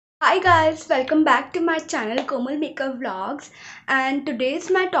Hi guys, welcome back to my channel Komal Makeup Vlogs, and today's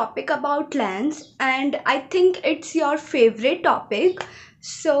my topic about lens, and I think it's your favorite topic.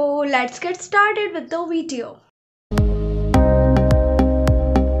 So let's get started with the video.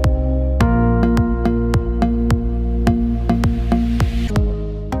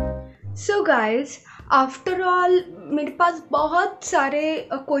 So guys, after all मेरे पास बहुत सारे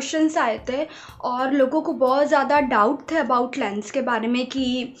questions आए थे और लोगों को बहुत ज़्यादा डाउट थे अबाउट लेंस के बारे में कि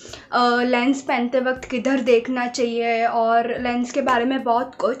लेंस पहनते वक्त किधर देखना चाहिए और लेंस के बारे में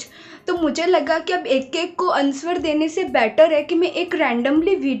बहुत कुछ। तो मुझे लगा कि अब एक एक को आंसर देने से बेटर है कि मैं एक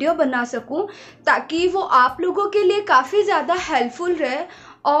रैंडमली वीडियो बना सकूं ताकि वो आप लोगों के लिए काफ़ी ज़्यादा हेल्पफुल रहे।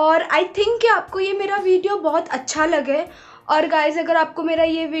 और आई थिंक कि आपको ये मेरा वीडियो बहुत अच्छा लगे। और गाइज़, अगर आपको मेरा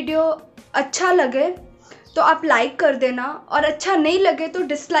ये वीडियो अच्छा लगे तो आप लाइक कर देना, और अच्छा नहीं लगे तो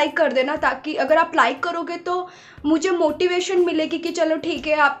डिसलाइक कर देना, ताकि अगर आप लाइक करोगे तो मुझे मोटिवेशन मिलेगी कि चलो ठीक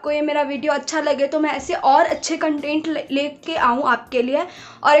है, आपको ये मेरा वीडियो अच्छा लगे तो मैं ऐसे और अच्छे कंटेंट लेके आऊँ आपके लिए।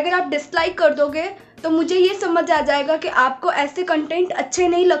 और अगर आप डिसलाइक कर दोगे तो मुझे ये समझ आ जाएगा कि आपको ऐसे कंटेंट अच्छे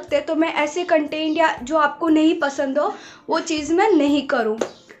नहीं लगते, तो मैं ऐसे कंटेंट या जो आपको नहीं पसंद हो वो चीज़ मैं नहीं करूँ।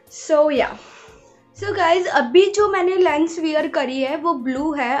 सो गाइज़, अभी जो मैंने लेंस वियर करी है वो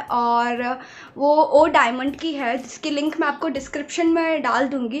ब्लू है और वो ओ डायमंड की है, जिसकी लिंक मैं आपको डिस्क्रिप्शन में डाल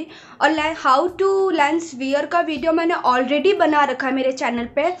दूँगी। और हाउ टू लेंस वियर का वीडियो मैंने ऑलरेडी बना रखा है मेरे चैनल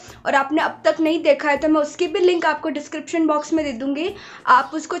पे, और आपने अब तक नहीं देखा है तो मैं उसकी भी लिंक आपको डिस्क्रिप्शन बॉक्स में दे दूँगी,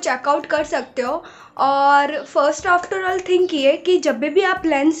 आप उसको चेकआउट कर सकते हो। और फर्स्ट आफ्टर ऑल थिंक ये कि जब भी आप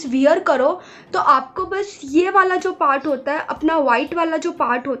लेंस वियर करो तो आपको बस ये वाला जो पार्ट होता है, अपना वाइट वाला जो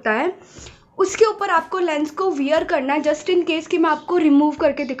पार्ट होता है, उसके ऊपर आपको लेंस को वियर करना है। जस्ट इन केस कि मैं आपको रिमूव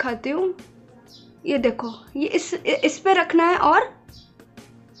करके दिखाती हूँ। ये देखो, ये इस पे रखना है और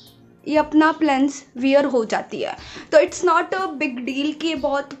ये अपना लेंस वियर हो जाती है। तो it's not a big deal कि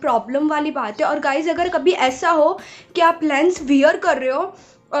बहुत प्रॉब्लम वाली बात है। और गाइज, अगर कभी ऐसा हो कि आप लेंस वियर कर रहे हो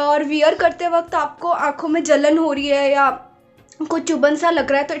और वियर करते वक्त आपको आँखों में जलन हो रही है या कुछ चुभन सा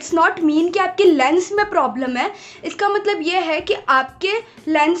लग रहा है, तो इट्स नॉट मीन कि आपकी लेंस में प्रॉब्लम है। इसका मतलब ये है कि आपके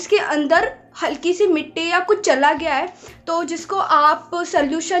लेंस के अंदर हल्की सी मिट्टी या कुछ चला गया है, तो जिसको आप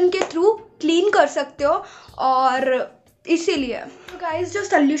सॉल्यूशन के थ्रू क्लीन कर सकते हो। और इसीलिए तो गाइस, जो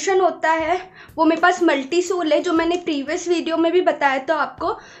सॉल्यूशन होता है वो मेरे पास मल्टी सोल है, जो मैंने प्रीवियस वीडियो में भी बताया था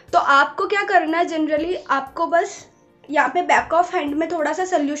आपको। तो आपको क्या करना है, जनरली आपको बस यहाँ पे बैक ऑफ हैंड में थोड़ा सा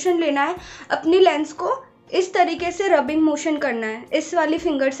सॉल्यूशन लेना है, अपनी लेंस को इस तरीके से रबिंग मोशन करना है, इस वाली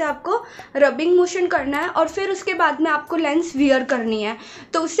फिंगर से आपको रबिंग मोशन करना है, और फिर उसके बाद में आपको लेंस वियर करनी है।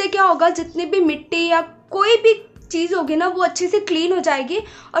 तो उससे क्या होगा, जितनी भी मिट्टी या कोई भी चीज़ होगी ना, वो अच्छे से क्लीन हो जाएगी।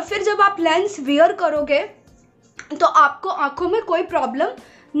 और फिर जब आप लेंस वियर करोगे तो आपको आंखों में कोई प्रॉब्लम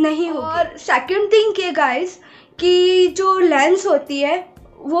नहीं होगी। और सेकंड थिंग ये गाइस, कि जो लेंस होती है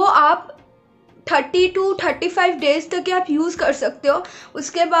वो आप 30 to 35 डेज़ तक आप यूज़ कर सकते हो।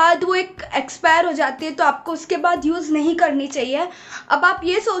 उसके बाद वो एक एक्सपायर हो जाती है, तो आपको उसके बाद यूज़ नहीं करनी चाहिए। अब आप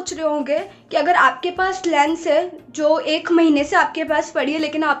ये सोच रहे होंगे कि अगर आपके पास लेंस है जो 1 महीने से आपके पास पड़ी है,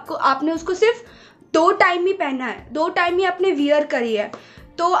 लेकिन आपने उसको सिर्फ 2 टाइम ही पहना है, 2 टाइम ही आपने वियर करी है,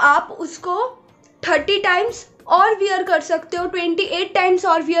 तो आप उसको 30 टाइम्स और वियर कर सकते हो, 28 टाइम्स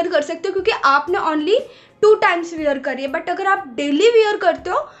और वियर कर सकते हो, क्योंकि आपने ओनली 2 टाइम्स वियर करी है। बट अगर आप डेली वियर करते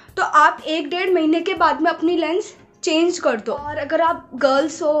हो तो आप 1-1.5 महीने के बाद में अपनी लेंस चेंज कर दो। और अगर आप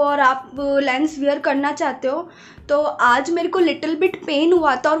गर्ल्स हो और आप लेंस वियर करना चाहते हो, तो आज मेरे को लिटिल बिट पेन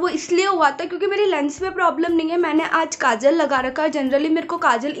हुआ था, और वो इसलिए हुआ था क्योंकि मेरी लेंस में प्रॉब्लम नहीं है। मैंने आज काजल लगा रखा है। जनरली मेरे को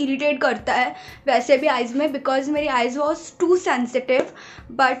काजल इरिटेट करता है वैसे भी आइज़ में, बिकॉज मेरी eyes was to sensitive,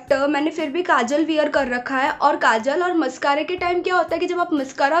 but मैंने फिर भी काजल वियर कर रखा है। और काजल और मस्कारे के टाइम क्या होता है कि जब आप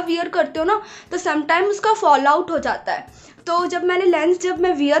मस्कारा वियर करते हो ना, तो समटाइम उसका फॉल आउट हो जाता है। तो जब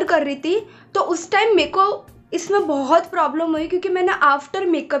मैं वियर कर रही थी तो उस टाइम मेरे को इसमें बहुत प्रॉब्लम हुई, क्योंकि मैंने आफ्टर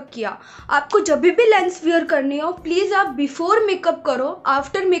मेकअप किया। आपको जब भी लेंस वियर करनी हो, प्लीज़ आप बिफोर मेकअप करो,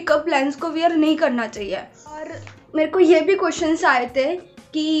 आफ्टर मेकअप लेंस को वियर नहीं करना चाहिए। और मेरे को ये भी क्वेश्चंस आए थे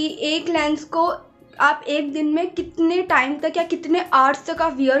कि एक लेंस को आप एक दिन में कितने टाइम तक या कितने आवर्स तक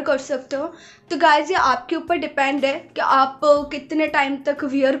आप वियर कर सकते हो। तो गाइस, ये आपके ऊपर डिपेंड है कि आप कितने टाइम तक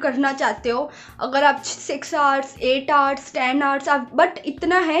वियर करना चाहते हो। अगर आप 6 आवर्स, 8 आवर्स, 10 आवर्स, बट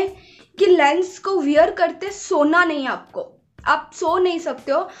इतना है कि लेंस को वियर करते सोना नहीं, आप सो नहीं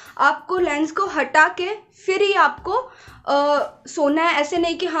सकते हो। आपको लेंस को हटा के फिर ही आपको सोना है। ऐसे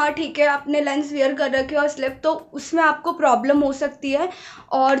नहीं कि हाँ ठीक है आपने लेंस वियर कर रखे और स्लिप, तो उसमें आपको प्रॉब्लम हो सकती है।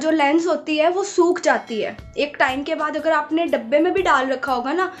 और जो लेंस होती है वो सूख जाती है एक टाइम के बाद। अगर आपने डब्बे में भी डाल रखा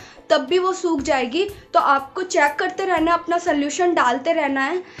होगा ना, तब भी वो सूख जाएगी। तो आपको चेक करते रहना है, अपना सोल्यूशन डालते रहना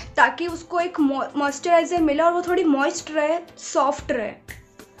है, ताकि उसको एक मॉइस्चराइज़र मिले और वो थोड़ी मॉइस्ट रहे, सॉफ्ट रहे।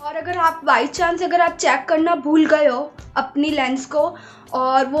 और अगर आप बाई चांस अगर आप चेक करना भूल गए हो अपनी लेंस को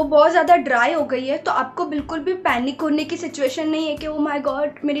और वो बहुत ज़्यादा ड्राई हो गई है, तो आपको बिल्कुल भी पैनिक होने की सिचुएशन नहीं है कि ओ माय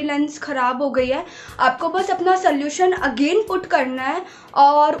गॉड मेरी लेंस ख़राब हो गई है। आपको बस अपना सोल्यूशन अगेन पुट करना है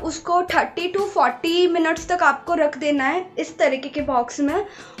और उसको 30 to 40 मिनट्स तक आपको रख देना है इस तरीके के बॉक्स में।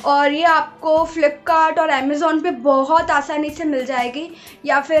 और ये आपको फ्लिपकार्ट और अमेज़ॉन पे बहुत आसानी से मिल जाएगी,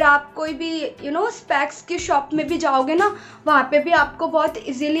 या फिर आप कोई भी स्पेक्स की शॉप में भी जाओगे ना, वहाँ पे भी आपको बहुत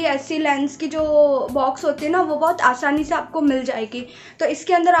इजीली ऐसी लेंस की जो बॉक्स होती है ना वो बहुत आसानी से आपको मिल जाएगी। तो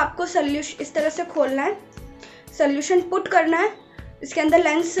इसके अंदर आपको सोल्यूशन इस तरह से खोलना है, सोल्यूशन पुट करना है, इसके अंदर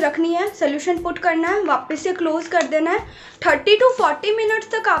लेंस रखनी है, सोल्यूशन पुट करना है, वापस से क्लोज कर देना है। 30 to 40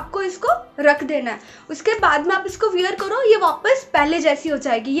 मिनट्स तक आपको इसको रख देना है। उसके बाद में आप इसको वियर करो, ये वापस पहले जैसी हो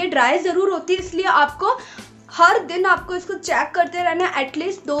जाएगी। ये ड्राई ज़रूर होती है, इसलिए आपको हर दिन आपको इसको चेक करते रहना है।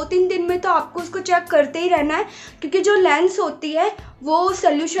 एटलीस्ट 2-3 दिन में तो आपको इसको चेक करते ही रहना है, क्योंकि जो लेंस होती है वो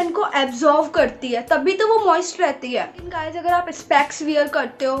सोल्यूशन को एब्जॉर्व करती है, तभी तो वो मॉइस्ट रहती है। लेकिन गाइस अगर आप स्पेक्स वियर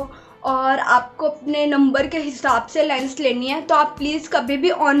करते हो और आपको अपने नंबर के हिसाब से लेंस लेनी है, तो आप प्लीज़ कभी भी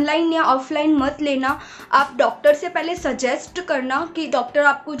ऑनलाइन या ऑफलाइन मत लेना। आप डॉक्टर से पहले सजेस्ट करना कि डॉक्टर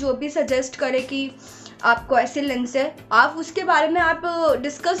आपको जो भी सजेस्ट करे कि आपको ऐसे लेंस है, आप उसके बारे में आप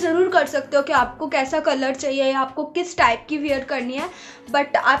डिस्कस ज़रूर कर सकते हो कि आपको कैसा कलर चाहिए या आपको किस टाइप की वियर करनी है।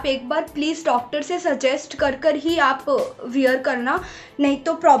 बट आप एक बार प्लीज़ डॉक्टर से सजेस्ट कर ही आप वियर करना, नहीं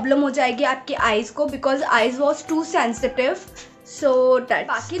तो प्रॉब्लम हो जाएगी आपकी आइज़ को, because eyes was to sensitive. So that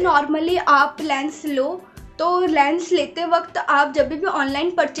बाकी नॉर्मली आप लेंस लो तो लेंस लेते वक्त आप जब भी ऑनलाइन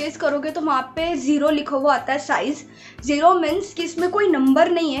परचेज़ करोगे तो वहाँ पे 0 लिखा हुआ आता है साइज़। 0 मीन्स कि इसमें कोई नंबर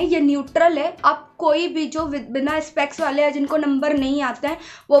नहीं है, ये न्यूट्रल है। आप कोई भी जो बिना स्पेक्स वाले हैं जिनको नंबर नहीं आते हैं,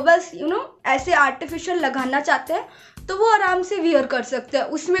 वो बस ऐसे आर्टिफिशियल लगाना चाहते हैं, तो वो आराम से वियर कर सकते हैं,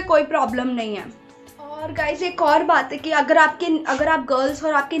 उसमें कोई प्रॉब्लम नहीं है। और गाइस एक और बात है कि अगर आप गर्ल्स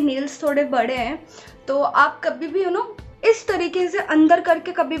और आपके नेल्स थोड़े बड़े हैं तो आप कभी भी इस तरीके से अंदर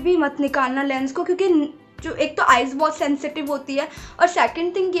करके कभी भी मत निकालना लेंस को, क्योंकि जो एक तो आइज़ बहुत सेंसिटिव होती है और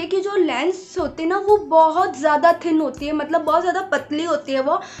सेकंड थिंग ये कि जो लेंस होती है ना वो बहुत ज़्यादा थिन होती है, मतलब बहुत ज़्यादा पतली होती है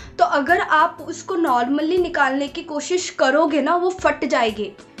वो। तो अगर आप उसको नॉर्मली निकालने की कोशिश करोगे ना वो फट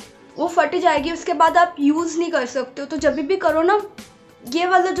जाएगी, उसके बाद आप यूज़ नहीं कर सकते हो। तो जब भी करो ना, ये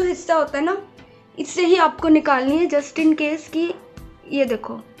वाला जो हिस्सा होता है ना इससे ही आपको निकालनी है, जस्ट इन केस कि ये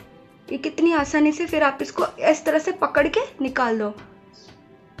देखो ये कितनी आसानी से फिर आप इसको इस तरह से पकड़ के निकाल दो।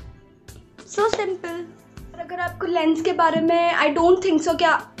 So simple. अगर आपको लेंस के बारे में आई डोंट थिंक सो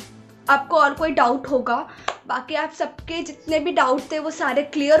क्या आपको और कोई डाउट होगा, बाकी आप सबके जितने भी डाउट थे वो सारे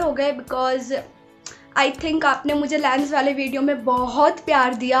क्लियर हो गए, बिकॉज आई थिंक आपने मुझे लेंस वाले वीडियो में बहुत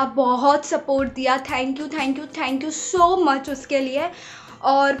प्यार दिया, बहुत सपोर्ट दिया। थैंक यू सो मच उसके लिए।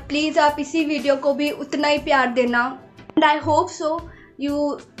 और प्लीज़ आप इसी वीडियो को भी उतना ही प्यार देना, and I hope so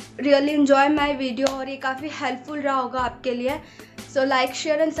you really enjoy my video और ये काफ़ी हेल्पफुल रहा होगा आपके लिए। So like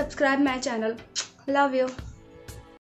share and subscribe my channel. Love you.